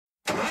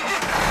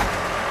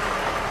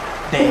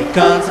They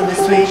cons on the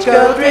switch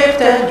go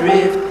drift and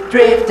drift,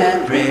 drift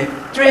and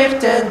drift,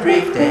 drift and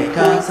drift. They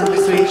cons on the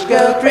switch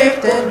go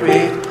drift and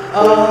drift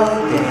all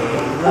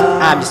day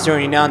long. I'm just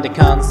turning on the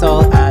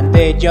console and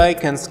the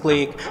Joy-Cons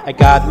click. I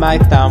got my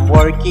thumb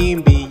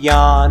working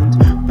beyond.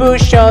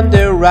 Push on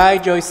the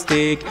right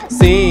joystick,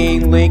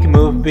 seeing Link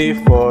move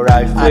before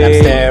I flick. And I'm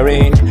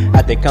staring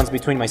at the cons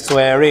between my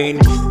swearing,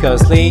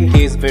 cause Link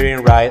is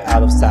veering right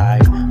out of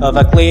sight of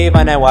a cliff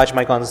and I watch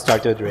my cons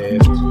start to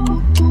drift.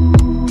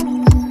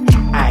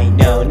 I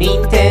know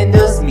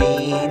Nintendo's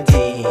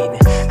minting,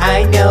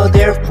 I know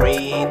they're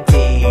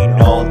printing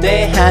all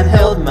the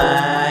handheld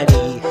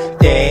money.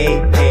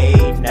 They pay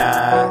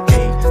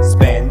nothing,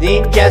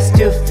 spending just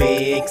to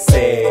fix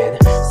it.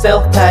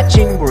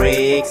 Self-patching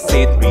breaks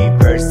it,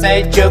 reverse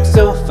side joke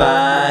so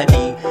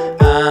funny.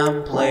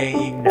 I'm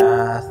playing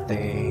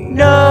nothing.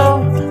 No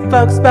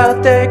fucks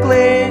about the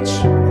glitch,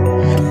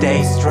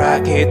 they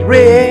struck it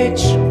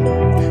rich.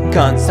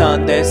 Cons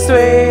on the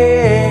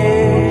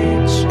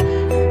switch,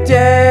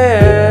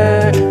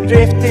 yeah,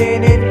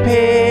 drifting in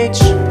pitch.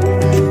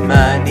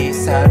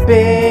 Money's a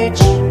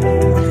bitch.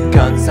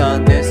 Cons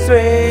on the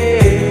switch.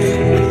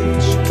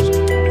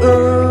 Ooh,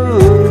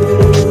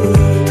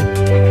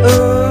 ooh,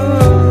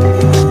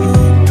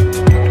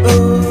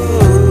 ooh.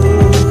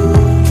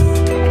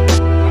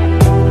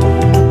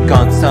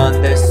 Cons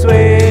on the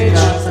switch.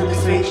 Cons on the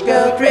switch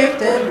go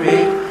drift and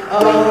drift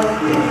all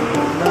day.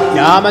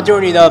 Now I'm a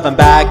turn off and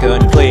back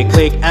on, click,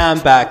 click,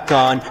 and back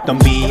on.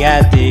 Don't be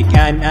a dick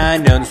and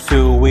Anon,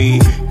 so we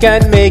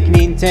can make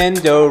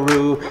Nintendo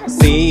rue.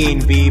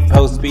 Seeing V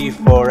post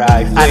before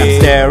I flick. And I'm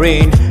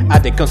staring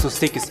at the console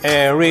stick is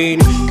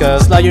airing,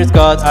 cause lawyers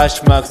got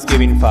ashmucks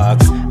giving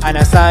fucks. And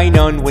a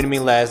sign-on win me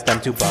less than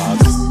 $2.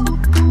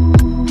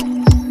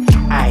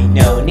 I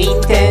know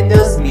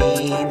Nintendo's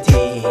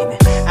minting,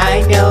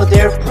 I know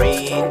they're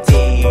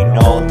printing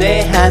all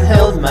the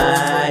handheld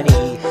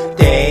money.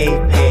 They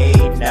pay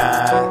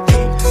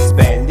nothing,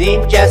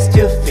 spending just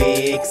to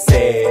fix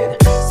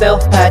it.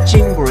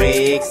 Self-patching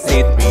breaks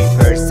it,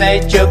 reverse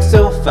side joke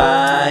so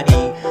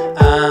funny.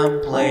 I'm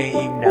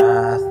playing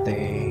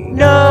nothing.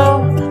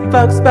 No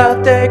fucks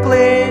about the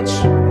glitch,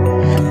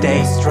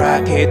 they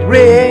struck it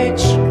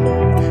rich.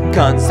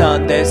 Cons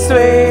on the switch,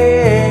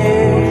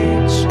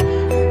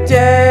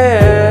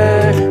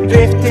 yeah,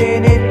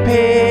 drifting in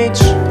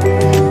pitch.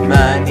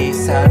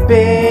 Money's a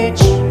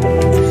bitch.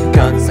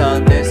 Cons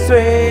on the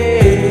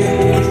switch.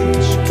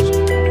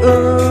 Ooh,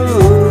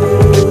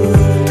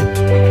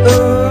 ooh,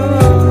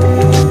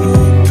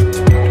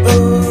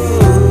 ooh.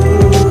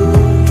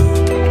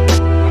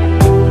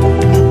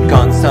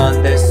 Cons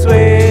on the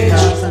switch.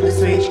 Cons on the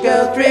switch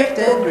go drift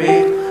and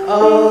drift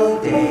all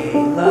day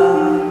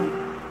long.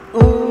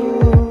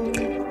 Ooh,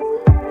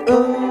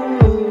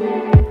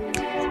 ooh,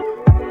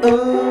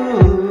 ooh.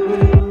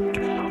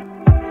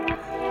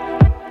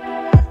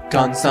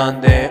 Cons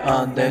on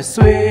the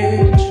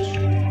switch.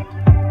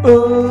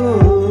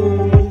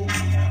 Ooh,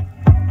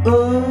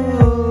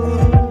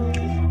 ooh,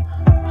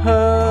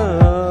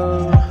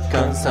 oh.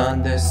 Cons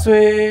on the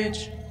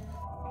switch.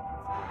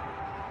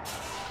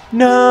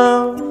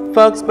 No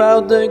fucks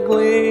about the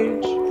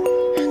glitch,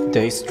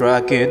 they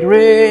struck it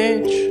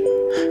rich.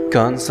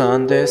 Cons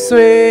on the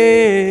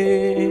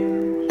switch,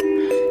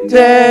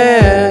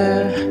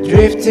 yeah,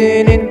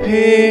 drifting in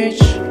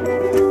pitch.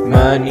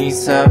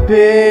 Money's a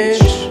bitch.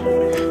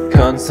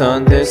 Cons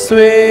on the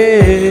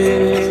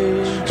switch.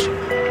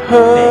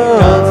 Oh, they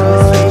cons on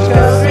the switch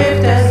go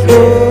drift and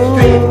drift.